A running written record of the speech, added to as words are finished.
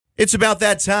It's about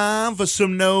that time for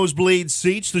some Nosebleed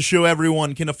Seats, the show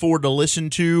everyone can afford to listen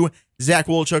to. Zach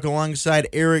Wolchuk alongside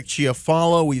Eric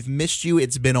Chiafalo. We've missed you.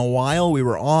 It's been a while. We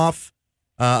were off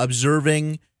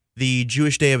observing the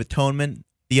Jewish Day of Atonement,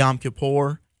 the Yom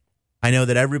Kippur. I know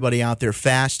that everybody out there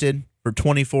fasted for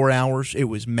 24 hours. It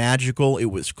was magical.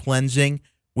 It was cleansing.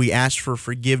 We asked for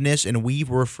forgiveness, and we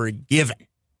were forgiven.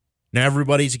 Now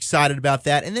everybody's excited about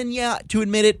that. And then, to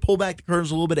admit it, pull back the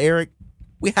curtains a little bit, Eric.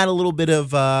 We had a little bit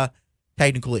of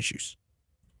technical issues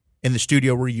in the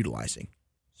studio we're utilizing.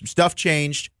 Some stuff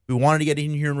changed. We wanted to get in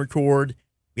here and record.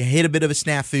 We hit a bit of a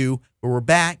snafu, but we're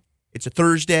back. It's a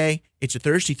Thursday. It's a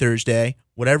Thirsty Thursday.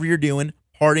 Whatever you're doing,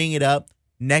 partying it up.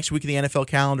 Next week of the NFL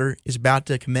calendar is about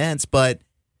to commence, but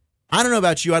I don't know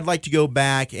about you. I'd like to go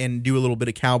back and do a little bit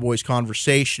of Cowboys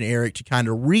conversation, Eric, to kind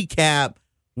of recap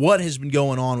what has been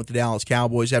going on with the Dallas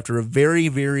Cowboys after a very,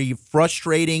 very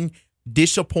frustrating,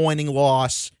 disappointing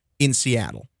loss in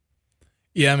Seattle.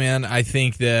 Yeah, man, I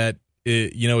think that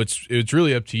it's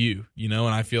really up to you, and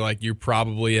I feel like you're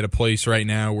probably at a place right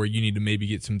now where you need to maybe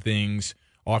get some things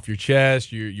off your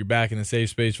chest. You're back in the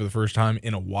safe space for the first time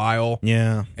in a while.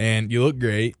 Yeah. And you look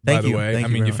great, by the way.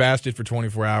 You fasted for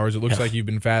 24 hours. It looks like you've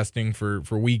been fasting for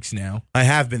weeks now. I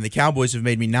have been. The Cowboys have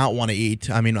made me not want to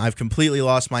eat. I mean, I've completely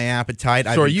lost my appetite.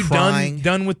 So are you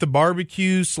done with the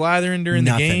barbecue slathering during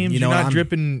the games? You're not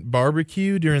dripping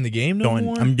barbecue during the game no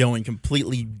more? I'm going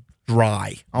completely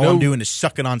dry. All I'm doing is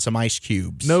sucking on some ice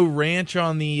cubes. No ranch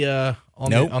on the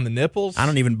on the nipples? I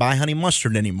don't even buy honey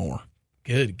mustard anymore.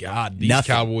 Good God, these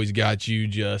Cowboys got you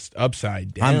just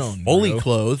upside down. I'm fully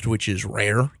clothed, which is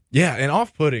rare. Yeah, and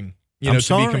off-putting, to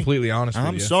be completely honest with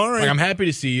you. I'm sorry. I'm happy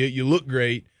to see you. You look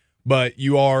great, but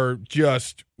you are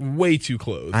just way too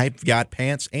clothed. I've got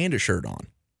pants and a shirt on,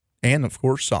 and, of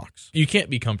course, socks. You can't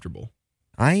be comfortable.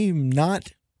 I'm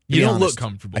not. You don't look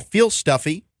comfortable. I feel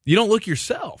stuffy. You don't look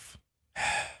yourself.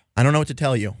 I don't know what to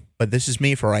tell you, but this is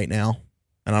me for right now,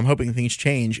 and I'm hoping things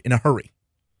change in a hurry.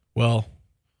 Well,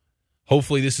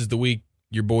 hopefully this is the week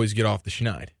your boys get off the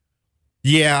schneid.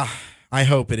 Yeah, I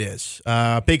hope it is.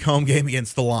 Big home game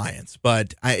against the Lions,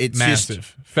 but it's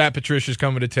massive. Fat Patricia's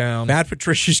coming to town. Fat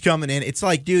Patricia's coming in. It's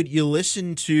like, dude, you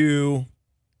listen to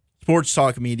sports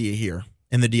talk media here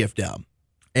in the DFW,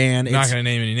 and I'm not going to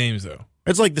name any names, though.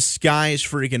 It's like the sky is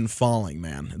freaking falling,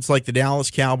 man. It's like the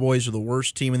Dallas Cowboys are the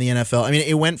worst team in the NFL. I mean,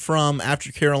 it went from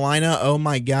after Carolina, oh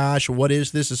my gosh, what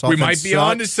is this? This we might be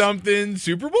on to something.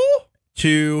 Super Bowl?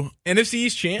 To NFC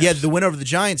East champs. Yeah, the win over the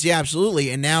Giants. Yeah, absolutely.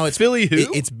 And now it's Philly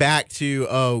who? It's back to,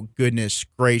 oh, goodness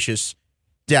gracious,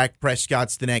 Dak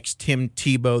Prescott's the next Tim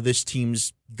Tebow. This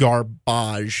team's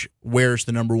garbage. Where's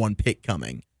the number one pick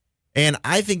coming? And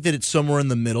I think that it's somewhere in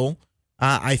the middle.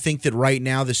 I think that right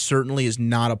now this certainly is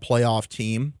not a playoff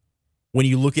team. When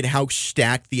you look at how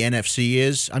stacked the NFC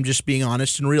is, I'm just being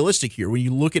honest and realistic here. When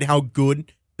you look at how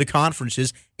good the conference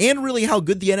is and really how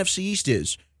good the NFC East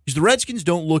is, because the Redskins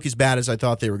don't look as bad as I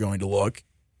thought they were going to look.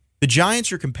 The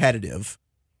Giants are competitive,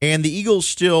 and the Eagles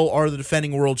still are the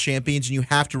defending world champions, and you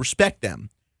have to respect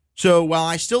them. So while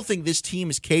I still think this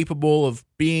team is capable of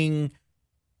being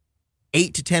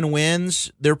 8 to 10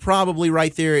 wins, they're probably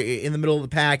right there in the middle of the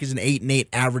pack as an 8-8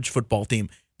 average football team.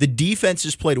 The defense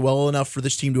has played well enough for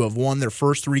this team to have won their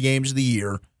first 3 games of the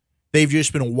year. They've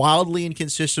just been wildly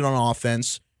inconsistent on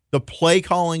offense. The play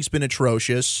calling's been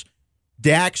atrocious.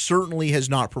 Dak certainly has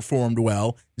not performed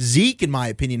well. Zeke, in my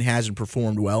opinion, hasn't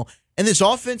performed well. And this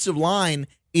offensive line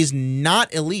is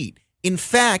not elite. In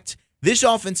fact, this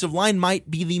offensive line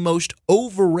might be the most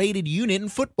overrated unit in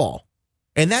football.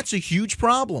 And that's a huge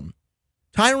problem.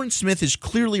 Tyron Smith is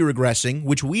clearly regressing,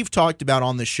 which we've talked about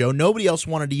on this show. Nobody else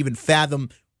wanted to even fathom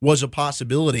was a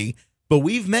possibility, but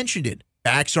we've mentioned it.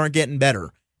 Backs aren't getting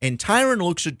better. And Tyron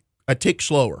looks a tick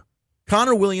slower.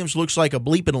 Connor Williams looks like a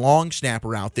bleeping long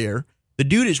snapper out there. The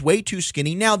dude is way too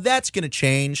skinny. Now, that's going to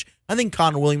change. I think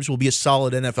Connor Williams will be a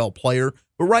solid NFL player,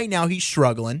 but right now he's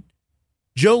struggling.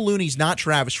 Joe Looney's not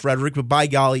Travis Frederick, but by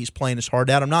golly, he's playing his heart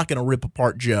out. I'm not going to rip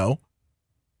apart Joe.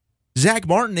 Zach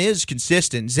Martin is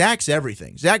consistent. Zach's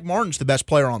everything. Zach Martin's the best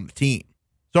player on the team.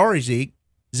 Sorry, Zeke.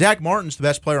 Zach Martin's the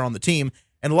best player on the team,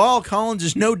 and La'el Collins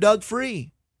is no Doug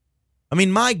Free. I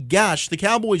mean, my gosh, the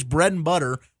Cowboys' bread and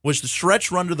butter was the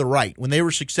stretch run to the right when they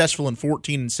were successful in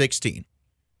 14 and 16.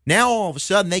 Now, all of a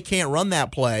sudden, they can't run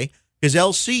that play because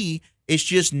LC is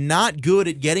just not good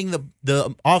at getting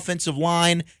the offensive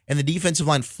line and the defensive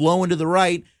line flowing to the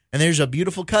right, and there's a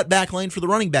beautiful cutback lane for the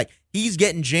running back. He's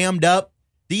getting jammed up.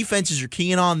 Defenses are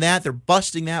keying on that. They're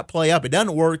busting that play up. It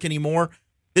doesn't work anymore.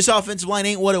 This offensive line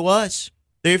ain't what it was.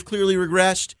 They've clearly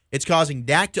regressed. It's causing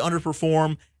Dak to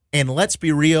underperform, and let's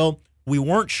be real, we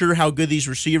weren't sure how good these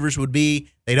receivers would be.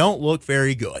 They don't look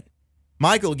very good.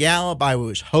 Michael Gallup, I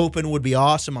was hoping would be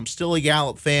awesome. I'm still a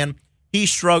Gallup fan. He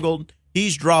struggled.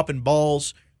 He's dropping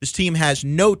balls. This team has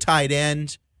no tight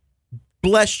end.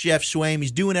 Bless Jeff Swaim.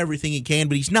 He's doing everything he can,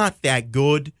 but he's not that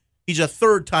good. He's a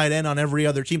third tight end on every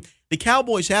other team. The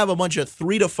Cowboys have a bunch of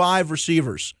 3 to 5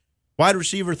 receivers. Wide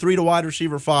receiver 3 to wide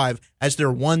receiver 5 as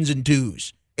their 1s and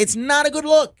 2s. It's not a good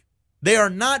look. They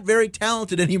are not very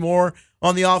talented anymore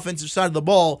on the offensive side of the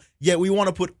ball, yet we want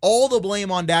to put all the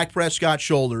blame on Dak Prescott's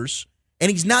shoulders, and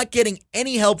he's not getting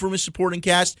any help from his supporting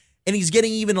cast, and he's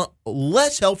getting even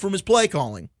less help from his play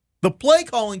calling. The play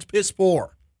calling's piss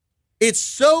poor. It's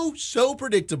so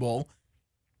predictable.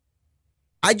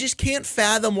 I just can't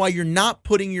fathom why you're not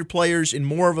putting your players in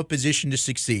more of a position to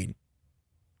succeed.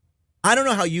 I don't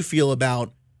know how you feel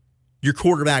about your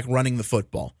quarterback running the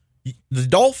football. The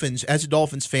Dolphins, as a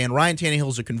Dolphins fan, Ryan Tannehill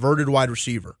is a converted wide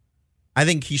receiver. I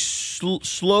think he's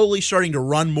slowly starting to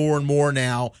run more and more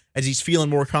now as he's feeling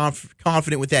more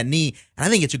confident with that knee. And I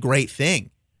think it's a great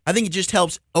thing. I think it just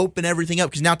helps open everything up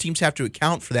because now teams have to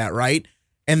account for that, right?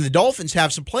 And the Dolphins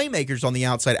have some playmakers on the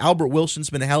outside. Albert Wilson's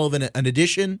been a hell of an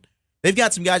addition. They've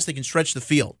got some guys that can stretch the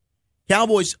field.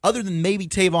 Cowboys, other than maybe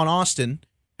Tavon Austin,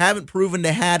 haven't proven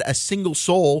to have a single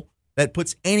soul that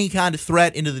puts any kind of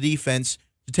threat into the defense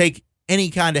to take any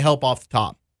kind of help off the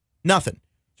top. Nothing.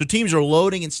 So teams are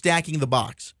loading and stacking the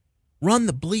box. Run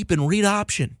the bleep and read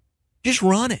option. Just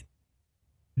run it.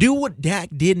 Do what Dak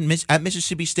did at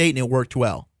Mississippi State, and it worked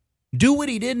well. Do what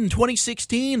he did in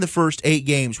 2016, the first 8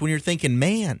 games, when you're thinking,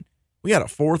 man, we got a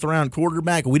 4th-round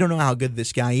quarterback. We don't know how good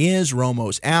this guy is.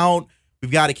 Romo's out.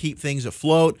 We've got to keep things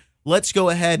afloat. Let's go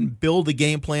ahead and build a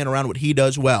game plan around what he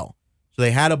does well. So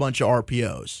they had a bunch of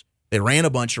RPOs. They ran a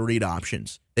bunch of read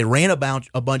options. They ran a bunch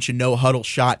of no-huddle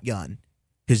shotgun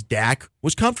because Dak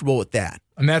was comfortable with that.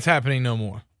 And that's happening no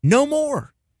more. No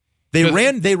more. They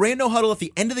ran no-huddle at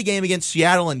the end of the game against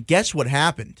Seattle, and guess what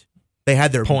happened? They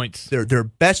had their points, their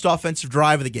best offensive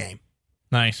drive of the game.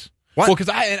 Nice. What? Well, because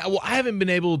I haven't been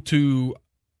able to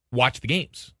watch the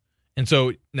games, and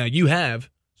so now you have.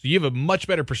 So you have a much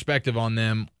better perspective on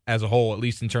them as a whole, at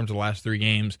least in terms of the last 3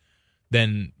 games,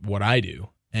 than what I do.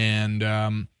 And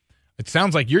it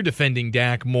sounds like you're defending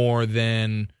Dak more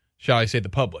than, shall I say, the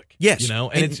public. Yes.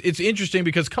 And it's interesting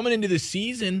because coming into this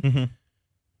season,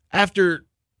 after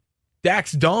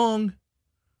Dak's dong,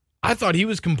 I thought he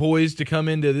was composed to come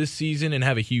into this season and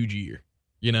have a huge year.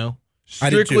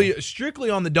 Strictly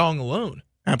on the dong alone.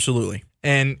 Absolutely.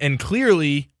 And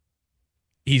clearly,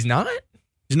 he's not.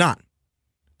 He's not.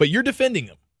 But you're defending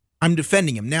him. I'm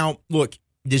defending him. Now, look,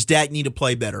 does Dak need to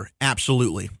play better?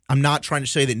 Absolutely. I'm not trying to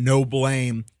say that no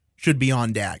blame should be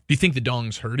on Dak. Do you think the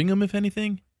dong's hurting him, if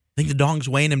anything? I think the dong's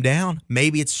weighing him down.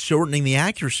 Maybe it's shortening the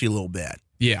accuracy a little bit.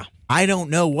 Yeah. I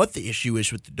don't know what the issue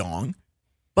is with the dong,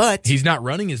 but he's not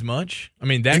running as much. I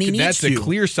mean, that's a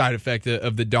clear side effect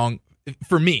of the dong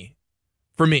for me.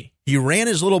 He ran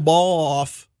his little ball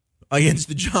off against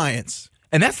the Giants.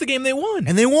 And that's the game they won.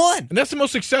 And that's the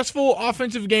most successful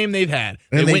offensive game they've had.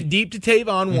 They went deep to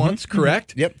Tavon once,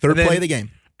 correct? Yep, third play of the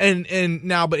game. And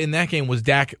now, but in that game, was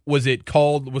it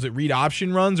read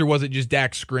option runs or was it just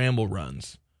Dak scramble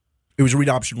runs? It was read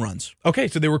option runs. Okay,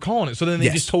 so they were calling it. So then they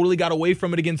just totally got away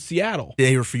from it against Seattle.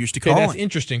 They refused to call it. That's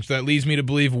interesting. So that leads me to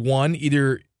believe, one,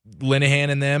 either Linehan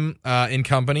and them in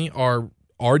company are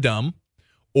dumb,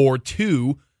 or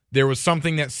two, there was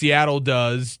something that Seattle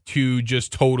does to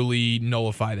just totally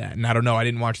nullify that. And I don't know. I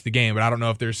didn't watch the game, but I don't know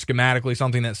if there's schematically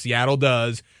something that Seattle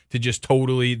does to just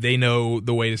totally, they know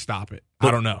the way to stop it. I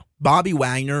don't know. Bobby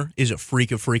Wagner is a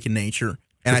freak of freaking nature,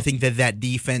 and I think that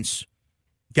defense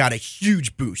got a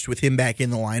huge boost with him back in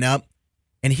the lineup,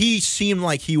 and he seemed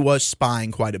like he was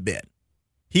spying quite a bit.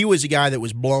 He was a guy that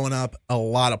was blowing up a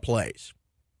lot of plays.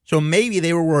 So maybe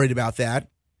they were worried about that,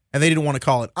 and they didn't want to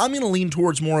call it. I'm going to lean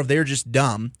towards more of they're just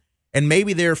dumb, and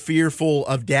maybe they're fearful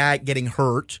of Dak getting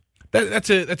hurt. That's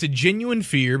a genuine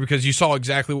fear because you saw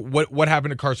exactly what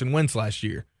happened to Carson Wentz last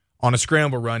year. On a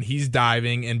scramble run, he's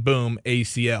diving, and boom,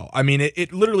 ACL. I mean,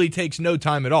 it literally takes no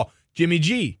time at all. Jimmy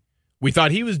G, we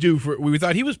thought he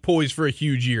was poised for a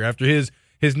huge year after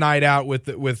his night out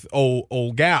with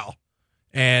old gal,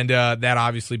 and that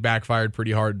obviously backfired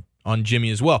pretty hard on Jimmy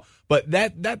as well. But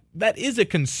that is a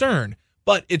concern.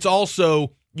 But it's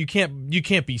also you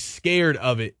can't be scared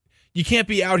of it. You can't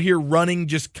be out here running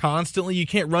just constantly. You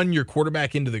can't run your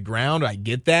quarterback into the ground. I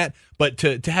get that. But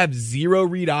to have 0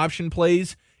 read option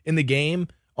plays in the game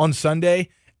on Sunday,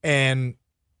 and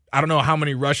I don't know how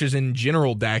many rushes in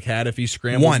general Dak had if he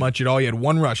scrambled much at all. He had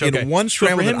 1 rush. Okay. He had 1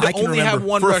 scramble so for him that I can only remember have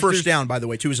 1 for rush, a first down, by the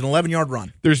way, too. It was an 11-yard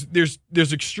run.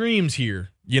 There's extremes here.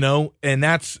 And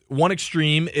that's one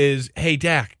extreme is, hey,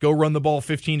 Dak, go run the ball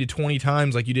 15 to 20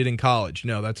 times like you did in college.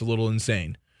 No, that's a little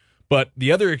insane. But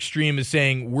the other extreme is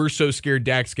saying we're so scared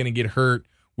Dak's going to get hurt,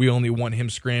 we only want him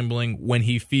scrambling when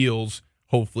he feels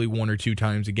hopefully 1 or 2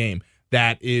 times a game.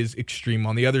 That is extreme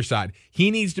on the other side.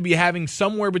 He needs to be having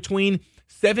somewhere between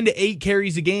 7 to 8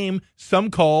 carries a game,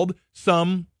 some called,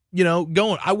 some,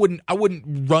 going. I wouldn't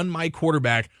run my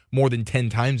quarterback more than 10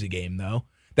 times a game, though.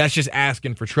 That's just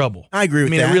asking for trouble. I agree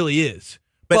with that. It really is.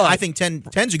 But I think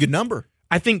 10's a good number.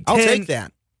 I think I'll take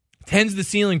that. 10's the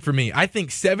ceiling for me. I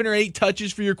think 7 or 8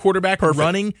 touches for your quarterback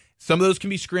running. Some of those can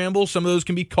be scrambles. Some of those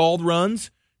can be called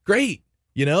runs. Great,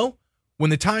 when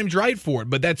the time's right for it.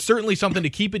 But that's certainly something to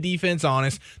keep a defense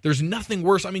honest. There's nothing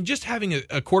worse. Just having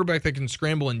a quarterback that can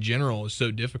scramble in general is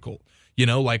so difficult.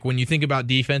 Like when you think about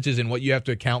defenses and what you have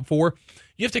to account for,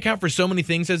 you have to account for so many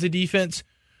things as a defense.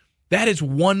 That is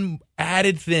one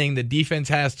added thing the defense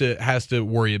has to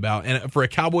worry about. And for a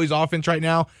Cowboys offense right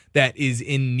now that is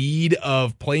in need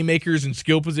of playmakers and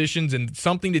skill positions and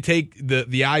something to take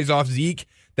the eyes off Zeke,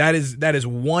 that is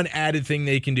one added thing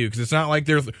they can do, because it's not like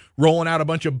they're rolling out a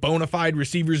bunch of bona fide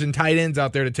receivers and tight ends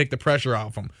out there to take the pressure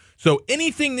off them. So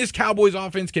anything this Cowboys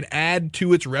offense can add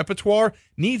to its repertoire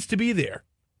needs to be there.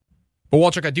 But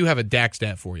Walchuk, I do have a Dak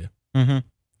stat for you. Mm-hmm.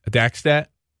 A Dak stat?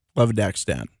 Love a Dak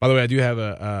stat. By the way, I do have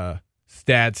a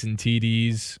stats and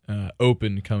TDs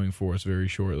open coming for us very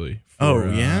shortly.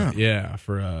 Yeah,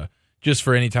 for just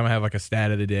for any time I have like a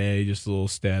stat of the day, just little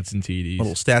stats and TDs.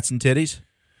 Little stats and titties?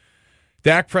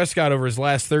 Dak Prescott over his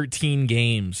last 13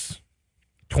 games,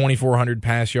 2,400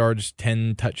 pass yards,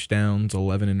 10 touchdowns,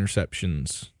 11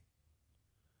 interceptions.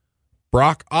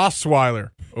 Brock Osweiler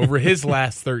over his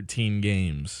last 13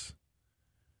 games,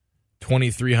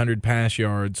 2,300 pass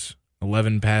yards,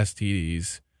 11 pass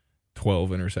TDs, 12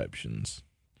 interceptions.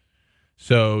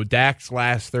 So Dak's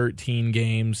last 13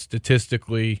 games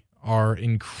statistically are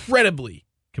incredibly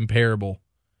comparable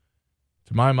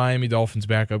to my Miami Dolphins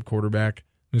backup quarterback,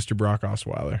 Mr. Brock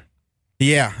Osweiler.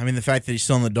 Yeah, the fact that he's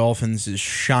still in the Dolphins is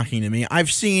shocking to me.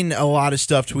 I've seen a lot of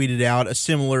stuff tweeted out, a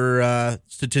similar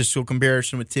statistical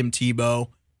comparison with Tim Tebow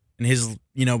and his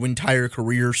entire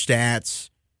career stats,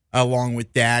 along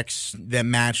with Dak's, that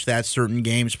match that certain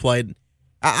games played.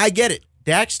 I get it.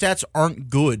 Dak's stats aren't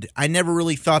good. I never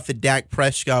really thought that Dak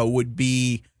Prescott would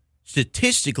be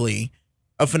statistically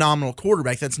a phenomenal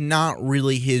quarterback. That's not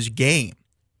really his game.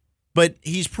 But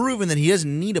he's proven that he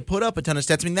doesn't need to put up a ton of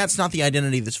stats. That's not the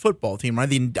identity of this football team, right?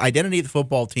 The identity of the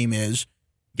football team is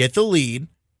get the lead,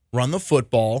 run the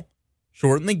football,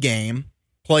 shorten the game,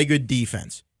 play good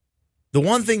defense. The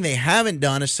one thing they haven't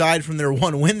done, aside from their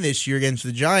one win this year against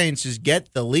the Giants, is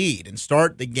get the lead and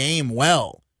start the game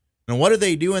well. And what did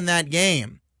they do in that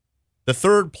game? The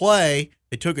third play,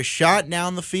 they took a shot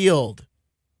down the field.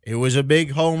 It was a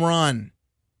big home run.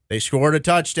 They scored a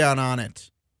touchdown on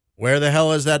it. Where the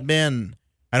hell has that been?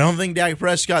 I don't think Dak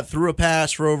Prescott threw a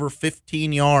pass for over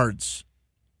 15 yards.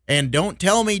 And don't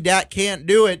tell me Dak can't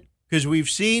do it, because we've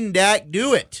seen Dak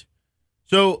do it.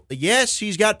 So, yes,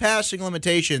 he's got passing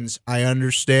limitations. I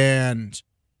understand.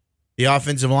 The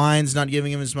offensive line's not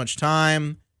giving him as much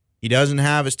time. He doesn't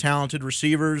have as talented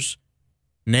receivers.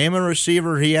 Name a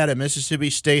receiver he had at Mississippi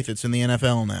State that's in the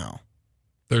NFL now.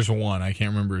 There's one. I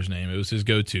can't remember his name. It was his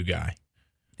go-to guy.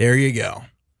 There you go.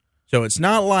 So it's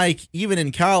not like even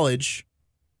in college,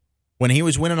 when he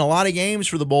was winning a lot of games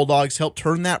for the Bulldogs, helped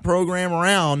turn that program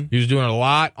around. He was doing a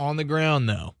lot on the ground,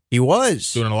 though. He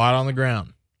was. Doing a lot on the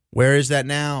ground. Where is that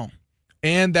now?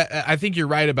 And I think you're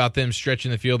right about them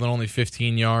stretching the field on only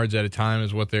 15 yards at a time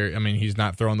is what they're – he's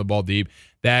not throwing the ball deep.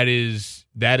 That is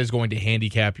going to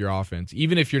handicap your offense,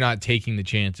 even if you're not taking the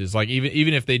chances. Like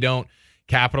even if they don't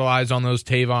capitalize on those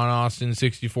Tavon Austin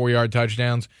 64-yard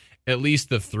touchdowns, at least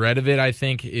the threat of it, I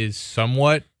think, is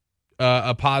somewhat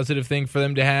a positive thing for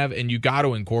them to have, and you got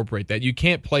to incorporate that. You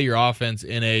can't play your offense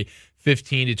in a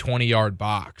 15 to 20-yard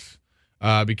box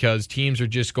because teams are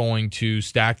just going to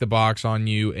stack the box on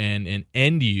you and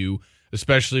end you,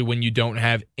 especially when you don't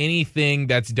have anything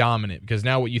that's dominant. Because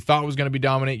now what you thought was going to be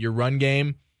dominant, your run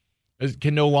game,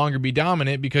 can no longer be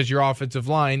dominant because your offensive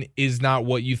line is not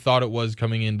what you thought it was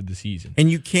coming into the season. And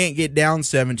you can't get down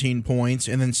 17 points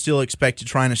and then still expect to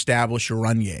try and establish your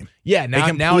run game. Yeah,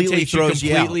 now it takes you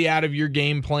completely out of your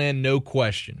game plan, no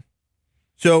question.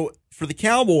 So for the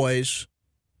Cowboys,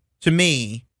 to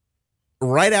me,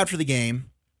 right after the game,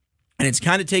 and it's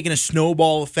kind of taken a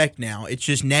snowball effect now, it's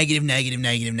just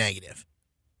negative.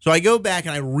 So I go back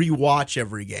and I rewatch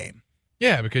every game.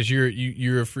 Yeah, because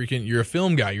you're a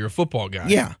film guy, you're a football guy.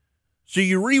 Yeah. So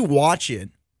you rewatch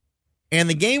it, and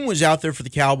the game was out there for the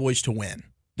Cowboys to win.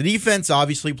 The defense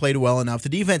obviously played well enough. The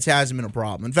defense hasn't been a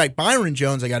problem. In fact, Byron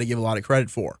Jones I got to give a lot of credit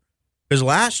for. Because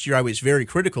last year I was very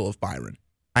critical of Byron.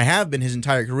 I have been his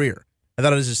entire career. I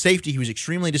thought as a safety he was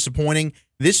extremely disappointing.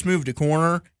 This move to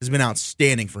corner has been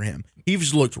outstanding for him.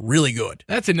 He's looked really good.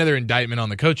 That's another indictment on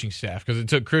the coaching staff because it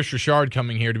took Chris Richard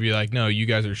coming here to be like, no, you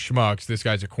guys are schmucks. This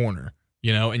guy's a corner,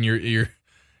 and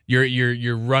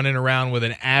you're running around with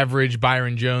an average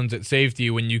Byron Jones at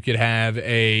safety when you could have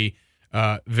a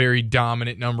very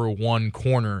dominant number one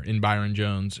corner in Byron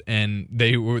Jones, and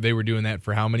they were doing that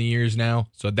for how many years now?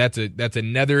 So that's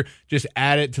another, just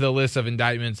add it to the list of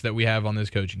indictments that we have on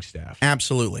this coaching staff.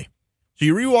 Absolutely. So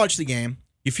you rewatch the game.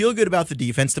 You feel good about the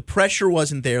defense. The pressure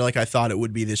wasn't there like I thought it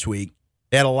would be this week.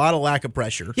 They had a lot of lack of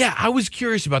pressure. Yeah, I was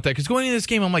curious about that because going into this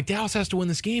game, I'm like, Dallas has to win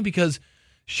this game because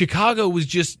Chicago was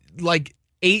just like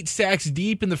 8 sacks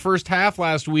deep in the first half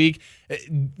last week.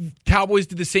 Cowboys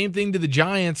did the same thing to the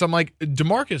Giants. I'm like,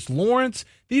 DeMarcus Lawrence,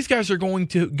 these guys are going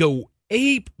to go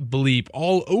ape bleep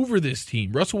all over this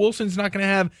team. Russell Wilson's not going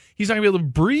to he's not going to be able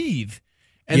to breathe.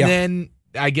 And then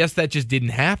I guess that just didn't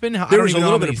happen. There was a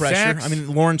little bit of pressure. Sacks. I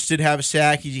mean, Lawrence did have a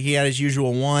sack. He had his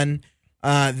usual one.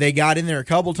 They got in there a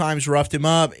couple times, roughed him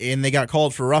up, and they got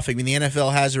called for roughing. I mean, the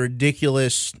NFL has a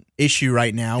ridiculous issue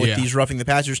right now with these roughing the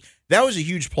passers. That was a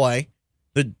huge play.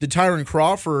 The Tyron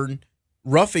Crawford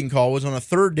roughing call was on a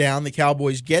third down. The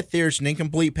Cowboys get there. It's an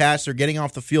incomplete pass. They're getting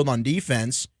off the field on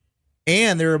defense,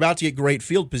 and they're about to get great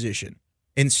field position.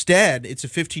 Instead, it's a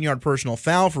 15-yard personal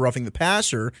foul for roughing the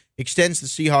passer, extends the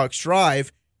Seahawks'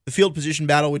 drive. The field position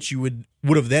battle, which you would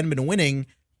have then been winning,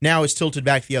 now is tilted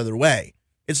back the other way.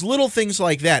 It's little things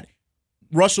like that.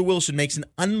 Russell Wilson makes an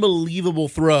unbelievable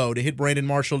throw to hit Brandon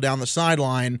Marshall down the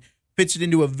sideline, fits it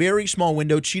into a very small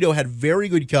window. Cheeto had very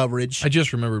good coverage. I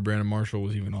just remembered Brandon Marshall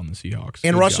was even on the Seahawks.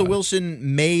 And Russell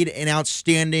Wilson made an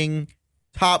outstanding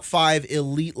top 5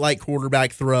 elite-like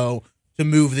quarterback throw to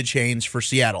move the chains for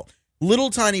Seattle.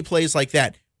 Little tiny plays like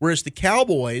that. Whereas the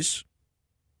Cowboys,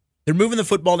 they're moving the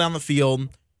football down the field,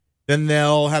 then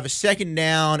they'll have a second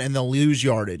down and they'll lose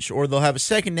yardage. Or they'll have a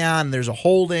second down and there's a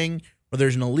holding or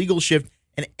there's an illegal shift.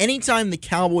 And anytime the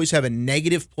Cowboys have a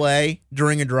negative play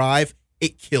during a drive,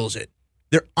 it kills it.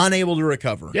 They're unable to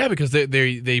recover. Yeah, because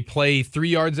they play 3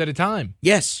 yards at a time.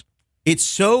 Yes. It's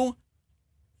so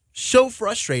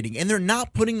frustrating. And they're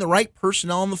not putting the right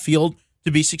personnel on the field to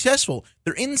be successful.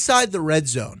 They're inside the red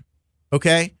zone.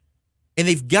 Okay? And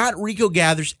they've got Rico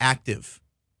Gathers active.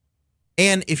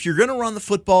 And if you're going to run the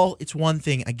football, it's one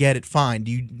thing. I get it. Fine.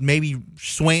 Maybe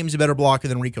Swaim's a better blocker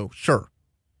than Rico? Sure.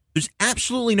 There's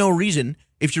absolutely no reason,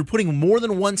 if you're putting more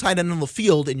than one tight end on the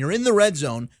field and you're in the red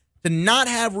zone, to not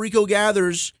have Rico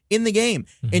Gathers in the game.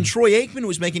 Mm-hmm. And Troy Aikman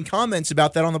was making comments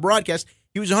about that on the broadcast.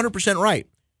 He was 100% right.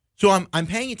 So I'm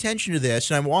paying attention to this,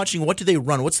 and I'm watching what do they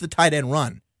run? What's the tight end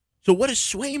run? So what does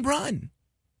Swaim run?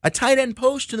 A tight end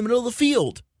post in the middle of the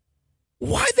field.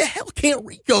 Why the hell can't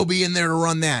Rico be in there to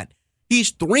run that? He's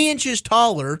 3 inches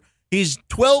taller. He's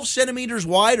 12 centimeters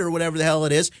wide or whatever the hell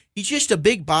it is. He's just a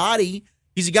big body.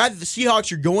 He's a guy that the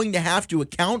Seahawks are going to have to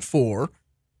account for.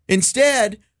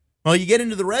 Instead, well, you get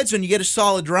into the red zone, you get a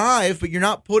solid drive, but you're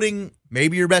not putting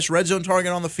maybe your best red zone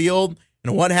target on the field.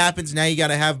 And what happens now? You got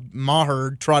to have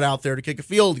Maher trot out there to kick a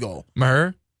field goal.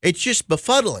 Maher? It's just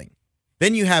befuddling.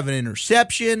 Then you have an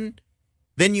interception.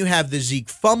 Then you have the Zeke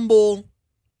fumble.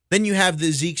 Then you have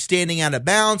the Zeke standing out of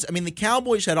bounds. I mean, the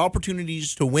Cowboys had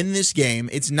opportunities to win this game.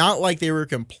 It's not like they were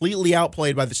completely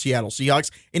outplayed by the Seattle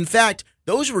Seahawks. In fact,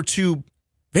 those were two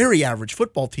very average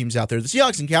football teams out there. The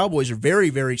Seahawks and Cowboys are very,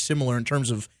 very similar in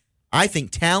terms of, I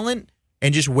think, talent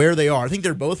and just where they are. I think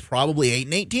they're both probably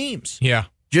 8-8 teams. Yeah.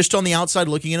 Just on the outside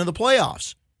looking into the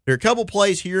playoffs. There are a couple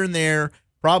plays here and there,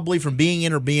 probably from being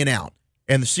in or being out.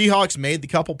 And the Seahawks made the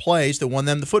couple plays that won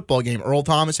them the football game. Earl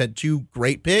Thomas had 2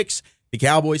 great picks. The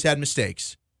Cowboys had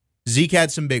mistakes. Zeke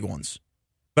had some big ones.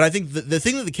 But I think the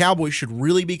thing that the Cowboys should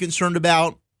really be concerned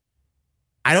about,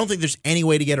 I don't think there's any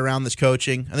way to get around this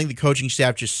coaching. I think the coaching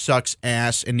staff just sucks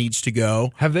ass and needs to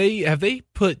go. Have they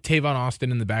put Tavon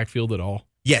Austin in the backfield at all?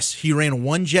 Yes, he ran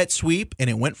one jet sweep, and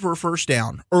it went for a first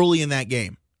down early in that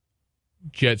game.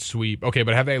 Jet sweep. Okay,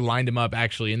 but have they lined him up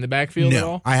actually in the backfield at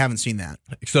all? No, I haven't seen that.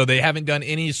 So they haven't done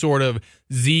any sort of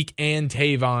Zeke and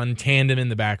Tavon tandem in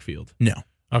the backfield? No.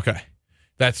 Okay.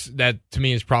 That to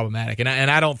me is problematic. And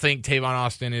I don't think Tavon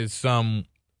Austin is some,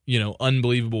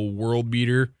 unbelievable world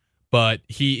beater, but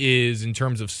he is, in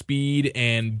terms of speed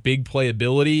and big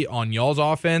playability on y'all's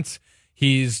offense,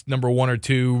 he's number 1 or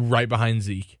 2 right behind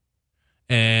Zeke.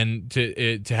 And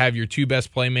to have your 2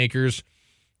 best playmakers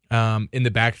in the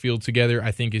backfield together,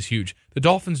 I think is huge. The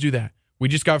Dolphins do that. We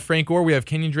just got Frank Gore. We have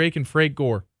Kenyon Drake and Frank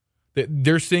Gore.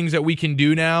 There's things that we can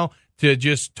do now to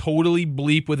just totally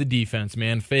bleep with the defense,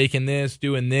 man. Faking this,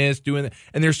 doing that.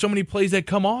 And there's so many plays that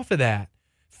come off of that.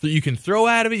 So you can throw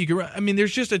out of it.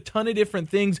 There's just a ton of different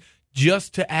things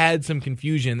just to add some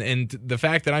confusion. And the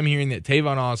fact that I'm hearing that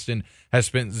Tavon Austin has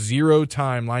spent 0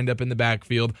 time lined up in the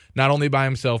backfield, not only by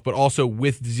himself, but also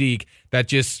with Zeke, that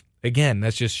just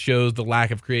shows the lack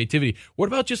of creativity. What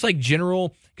about just like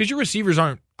general, because your receivers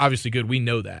aren't obviously good. We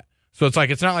know that. So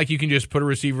it's not like you can just put a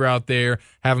receiver out there,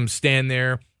 have him stand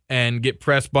there, and get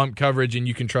press bump coverage, and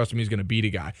you can trust him he's going to beat a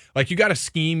guy. Like, you got to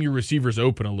scheme your receivers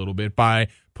open a little bit by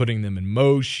putting them in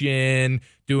motion,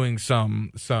 doing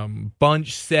some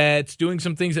bunch sets, doing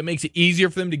some things that makes it easier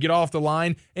for them to get off the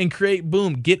line and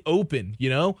get open,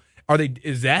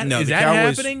 Is that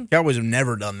happening? Cowboys have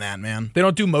never done that, man. They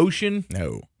don't do motion?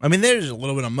 No. There's a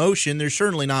little bit of motion. There's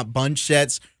certainly not bunch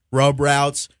sets, rub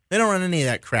routes. They don't run any of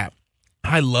that crap.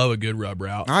 I love a good rub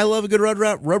route. I love a good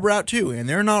rub route too, and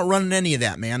they're not running any of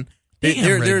that, man.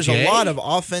 There's a lot of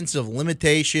offensive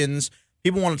limitations.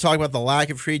 People want to talk about the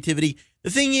lack of creativity. The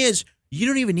thing is, you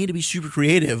don't even need to be super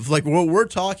creative. Like, what we're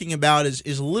talking about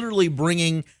is literally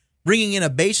bringing in a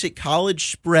basic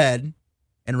college spread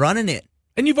and running it.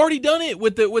 And you've already done it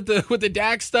with the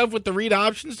Dak stuff, with the read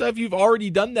option stuff. You've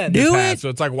already done that in the past. So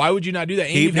it's like, why would you not do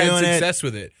that? And you've had success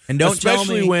with it. And don't especially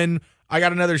tell me when I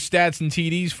got another stats and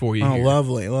TDs for you. Oh, here.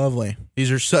 lovely, lovely.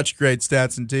 These are such great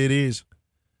stats and TDs.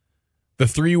 The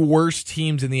 3 worst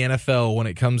teams in the NFL when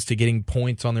it comes to getting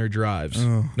points on their drives.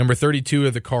 Oh. Number 32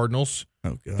 are the Cardinals.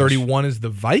 Oh, gosh. 31 is the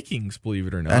Vikings, believe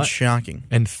it or not. That's shocking.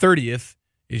 And 30th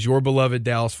is your beloved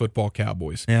Dallas Football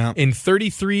Cowboys. Yeah. In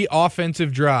 33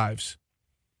 offensive drives,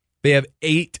 they have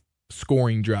 8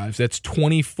 scoring drives. That's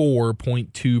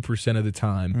 24.2% of the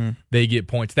time they get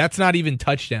points. That's not even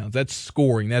touchdowns. That's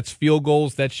scoring. That's field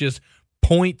goals. That's just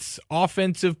points,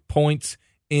 offensive points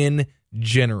in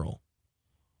general.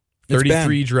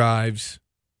 33 drives,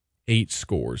 8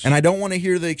 scores. And I don't want to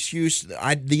hear the excuse,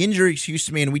 the injury excuse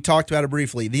to me, and we talked about it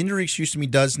briefly. The injury excuse to me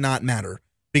does not matter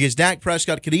because Dak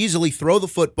Prescott could easily throw the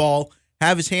football,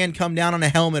 have his hand come down on a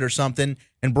helmet or something,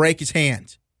 and break his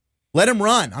hand. Let him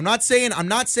run. I'm not saying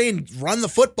run the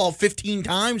football 15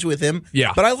 times with him.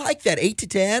 Yeah. But I like that. 8 to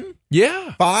 10?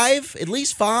 Yeah. 5? At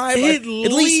least 5? At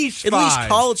least 5. At least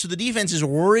call it so the defense is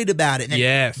worried about it. And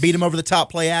yes. Beat him over the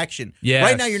top play action. Yes.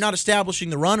 Right now you're not establishing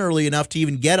the run early enough to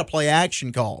even get a play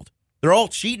action called. They're all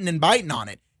cheating and biting on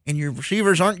it. And your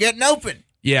receivers aren't getting open.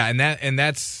 Yeah, and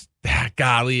that's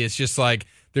golly, it's just like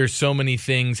there's so many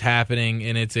things happening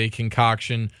and it's a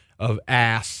concoction of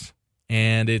ass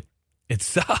and it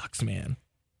sucks, man.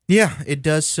 Yeah, it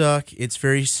does suck. It's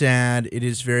very sad. It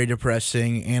is very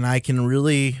depressing. And I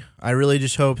really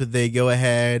just hope that they go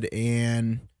ahead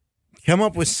and come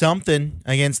up with something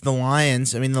against the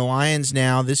Lions. The Lions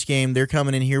now, this game, they're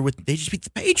coming in here they just beat the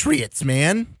Patriots,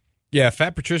 man. Yeah,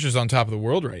 Fat Patricia's on top of the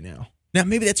world right now. Now,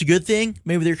 maybe that's a good thing.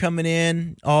 Maybe they're coming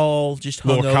in all just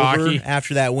hungover cocky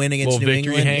after that win against New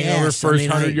victory England. Hangover, Yes, first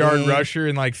 100-yard rusher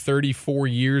in like 34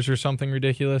 years or something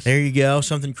ridiculous. There you go.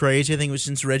 Something crazy. I think it was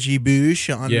since Reggie Bush.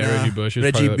 Reggie Bush. It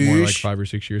was probably more like 5 or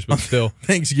 6 years, but still.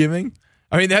 Thanksgiving.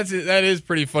 That is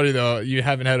pretty funny, though. You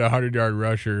haven't had a 100-yard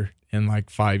rusher in like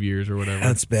 5 years or whatever.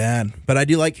 That's bad. But I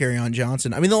do like Kerryon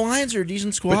Johnson. The Lions are a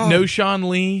decent squad. But no Sean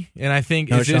Lee, and I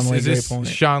think is this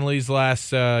Sean Lee's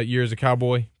last year as a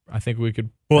Cowboy? I think we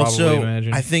could probably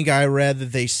imagine. I think I read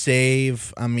that they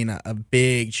save, a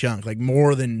big chunk, like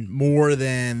more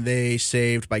than they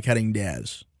saved by cutting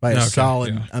Dez by a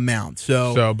solid amount.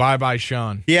 So bye-bye,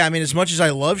 Sean. Yeah, as much as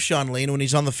I love Sean Lee, and when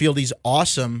he's on the field, he's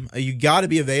awesome. You got to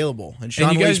be available. And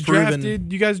Sean Lee's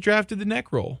proven. You guys drafted the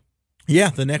neck roll. Yeah,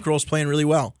 the neck roll's playing really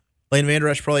well. Lane Vander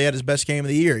Esch probably had his best game of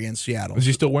the year against Seattle. Is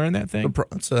he still wearing that thing?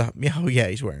 Yeah,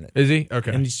 he's wearing it. Is he?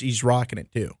 Okay. And he's rocking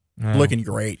it, too. Looking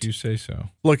great. You say so.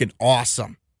 Looking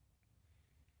awesome.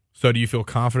 So do you feel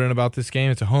confident about this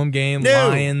game? It's a home game. No.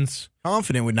 Lions.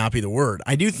 Confident would not be the word.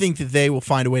 I do think that they will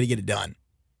find a way to get it done.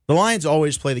 The Lions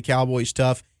always play the Cowboys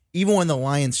tough. Even when the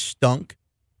Lions stunk,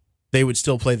 they would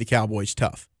still play the Cowboys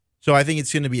tough. So I think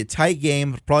it's going to be a tight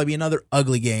game, probably be another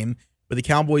ugly game, but the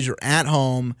Cowboys are at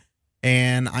home,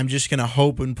 and I'm just going to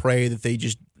hope and pray that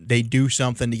they do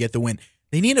something to get the win.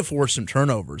 They need to force some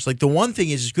turnovers. Like, the one thing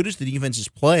is, as good as the defense has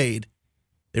played,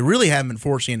 they really haven't been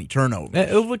forcing any turnovers.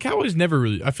 The Cowboys never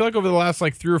really. I feel like over the last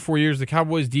 3 or 4 years, the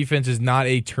Cowboys' defense is not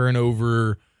a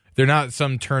turnover. They're not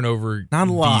some turnover not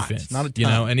a lot, defense. not a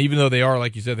ton. And even though they are,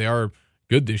 like you said, they are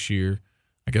good this year.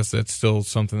 I guess that's still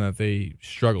something that they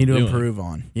struggle need to doing. improve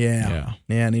on. Yeah,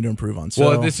 need to improve on.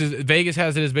 So, Vegas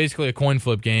has it as basically a coin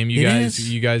flip game. You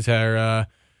guys are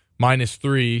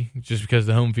 -3 just because of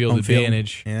the home field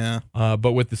advantage. Yeah.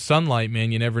 But with the sunlight,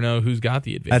 man, you never know who's got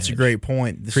the advantage. That's a great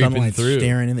point. The Creeping sunlight's through.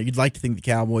 staring in there. You'd like to think the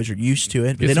Cowboys are used to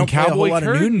it, but Get they some don't play a whole lot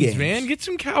of noon games. man. Get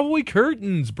some Cowboy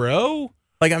curtains, bro.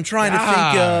 Like, I'm trying to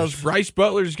think of... Bryce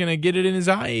Butler's going to get it in his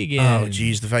eye again. Oh,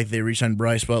 geez, the fact that they re-signed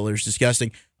Bryce Butler is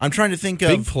disgusting. I'm trying to think of...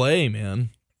 Big play,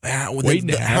 man. How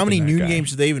many noon games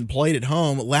have they even played at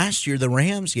home? Last year, the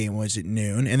Rams game was at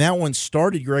noon, and that one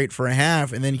started great for a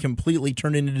half and then completely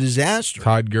turned into disaster.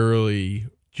 Todd Gurley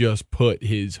just put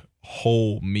his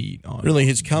whole meat on really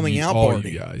his coming out all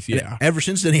party. You guys, yeah. And ever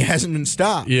since then, he hasn't been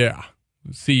stopped. Yeah.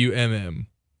 CUMM.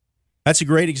 That's a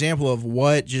great example of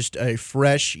what just a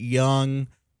fresh, young,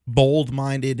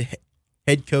 bold-minded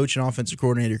head coach and offensive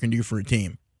coordinator can do for a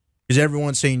team. Because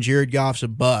everyone's saying Jared Goff's a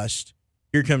bust.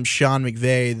 Here comes Sean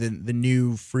McVay, the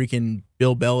new freaking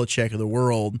Bill Belichick of the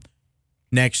world,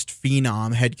 next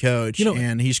phenom head coach,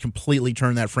 and he's completely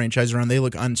turned that franchise around. They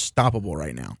look unstoppable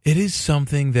right now. It is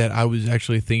something that I was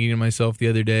actually thinking to myself the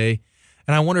other day,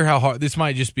 and I wonder how hard, this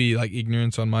might just be like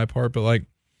ignorance on my part, but like,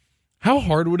 how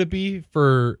hard would it be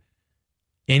for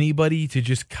anybody to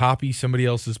just copy somebody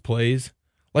else's plays?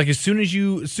 Like as soon as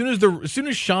Sean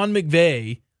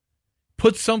McVay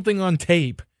puts something on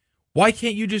tape, why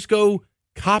can't you just go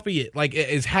copy it? Like,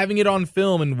 is having it on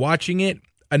film and watching it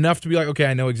enough to be like, okay,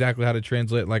 I know exactly how to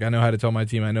translate. Like, I know how to tell my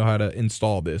team, I know how to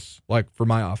install this, like, for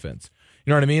my offense.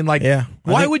 You know what I mean? Like, yeah,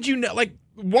 why would you know? Like,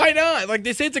 why not? Like,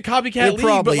 they say it's a copycat league. There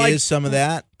probably but like, is some of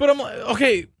that. But I'm like,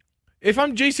 okay, if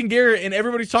I'm Jason Garrett and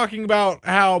everybody's talking about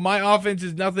how my offense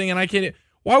is nothing and I can't,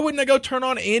 why wouldn't I go turn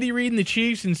on Andy Reid and the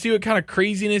Chiefs and see what kind of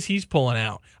craziness he's pulling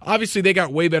out? Obviously, they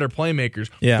got way better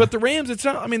playmakers. Yeah. But the Rams, it's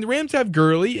not. I mean, the Rams have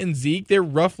Gurley and Zeke. They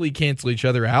roughly cancel each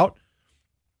other out.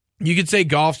 You could say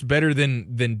Goff's better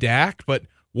than Dak, but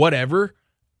whatever.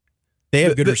 They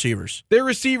have good receivers. Their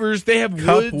receivers, they have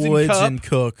Woods and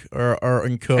Cook.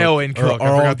 And Cook. Oh, and Cook.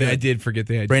 I did forget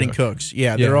they had Brandon Cook. Cooks.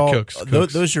 Yeah, they're all Cooks.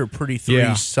 Those are pretty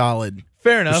three solid.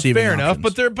 Fair enough. Options.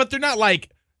 But they're not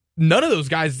like, none of those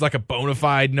guys is like a bona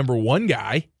fide number one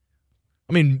guy.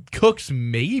 I mean, Cooks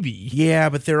maybe. Yeah,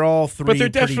 but they're all three. But they're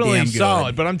definitely damn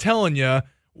solid. good. But I'm telling you,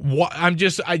 I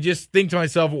just think to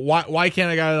myself, why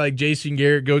can't a guy like Jason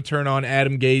Garrett go turn on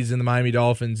Adam Gase and the Miami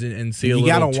Dolphins and see a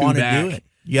little two-back? You gotta want to do it.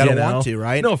 You gotta want to,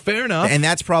 right? No, fair enough. And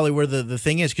that's probably where the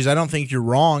thing is, because I don't think you're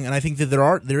wrong, and I think that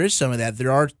there is some of that.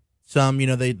 There are some,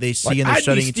 they see like, and they're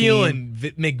studying a team. I'd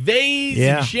be stealing McVay's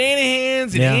and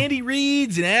Shanahan's and Andy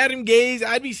Reid's and Adam Gase.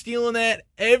 I'd be stealing that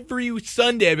every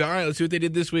Sunday. I'd be all right, let's see what they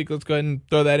did this week. Let's go ahead and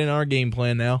throw that in our game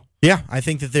plan now. Yeah, I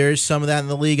think that there is some of that in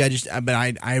the league. But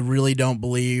I really don't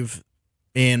believe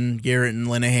in Garrett and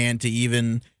Linehan to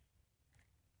even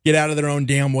get out of their own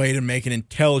damn way to make an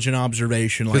intelligent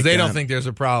observation like that. Because they don't think there's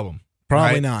a problem.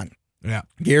 Probably right? not. Yeah.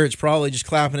 Garrett's probably just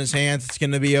clapping his hands. It's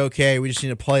going to be okay. We just need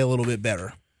to play a little bit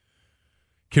better.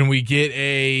 Can we get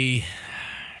I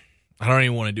don't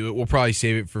even want to do it. We'll probably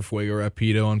save it for Fuego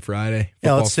Rapido on Friday.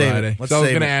 Yeah, let's save Friday. it. Let's so I was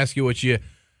save going to it. ask you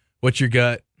what's your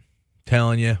gut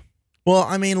telling you? Well,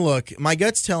 I mean, look, my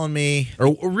gut's telling me...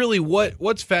 Or really,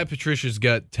 what's Fat Patricia's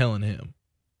gut telling him?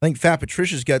 I think Fat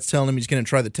Patricia's gut's telling him he's going to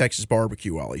try the Texas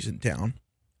barbecue while he's in town.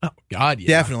 Oh, God, yeah.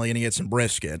 Definitely going to get some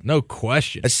brisket. No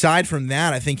question. Aside from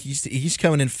that, I think he's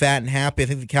coming in fat and happy. I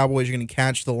think the Cowboys are going to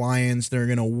catch the Lions. They're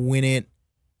going to win it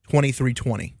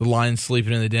 23-20. The Lions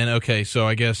sleeping in the den. Okay, so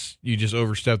I guess you just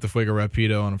overstepped the Fuego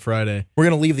Rapido on a Friday. We're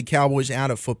going to leave the Cowboys out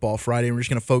of football Friday, and we're just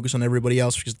going to focus on everybody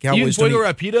else because the Cowboys Fuego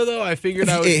Rapido, though? I figured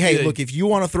I would. Hey, look, if you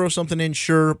want to throw something in,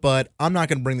 sure, but I'm not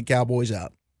going to bring the Cowboys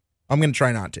up. I'm going to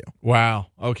try not to. Wow.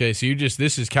 Okay, so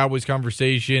this is Cowboys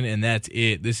Conversation, and that's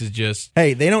it. This is just...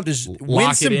 Hey, they don't just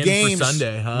win some games for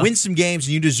Sunday, huh? Win some games,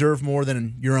 and you deserve more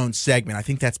than your own segment. I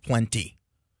think that's plenty.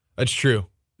 That's true.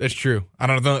 That's true. I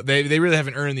don't know. They really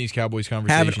haven't earned these Cowboys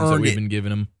Conversations that we've been giving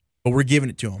them. But we're giving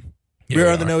it to them. Yeah, we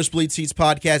are the Nosebleed Seats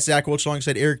podcast. Zach Wilkes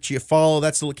alongside Eric Chiafalo.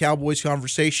 That's the Cowboys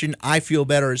Conversation. I feel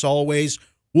better as always.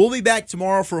 We'll be back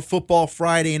tomorrow for a Football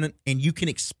Friday, and you can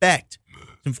expect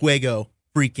some Fuego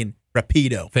freaking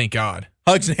Rapido. Thank God.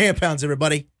 Hugs and hand pounds,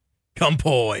 everybody. Come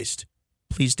poised.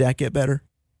 Please, Dak, get better.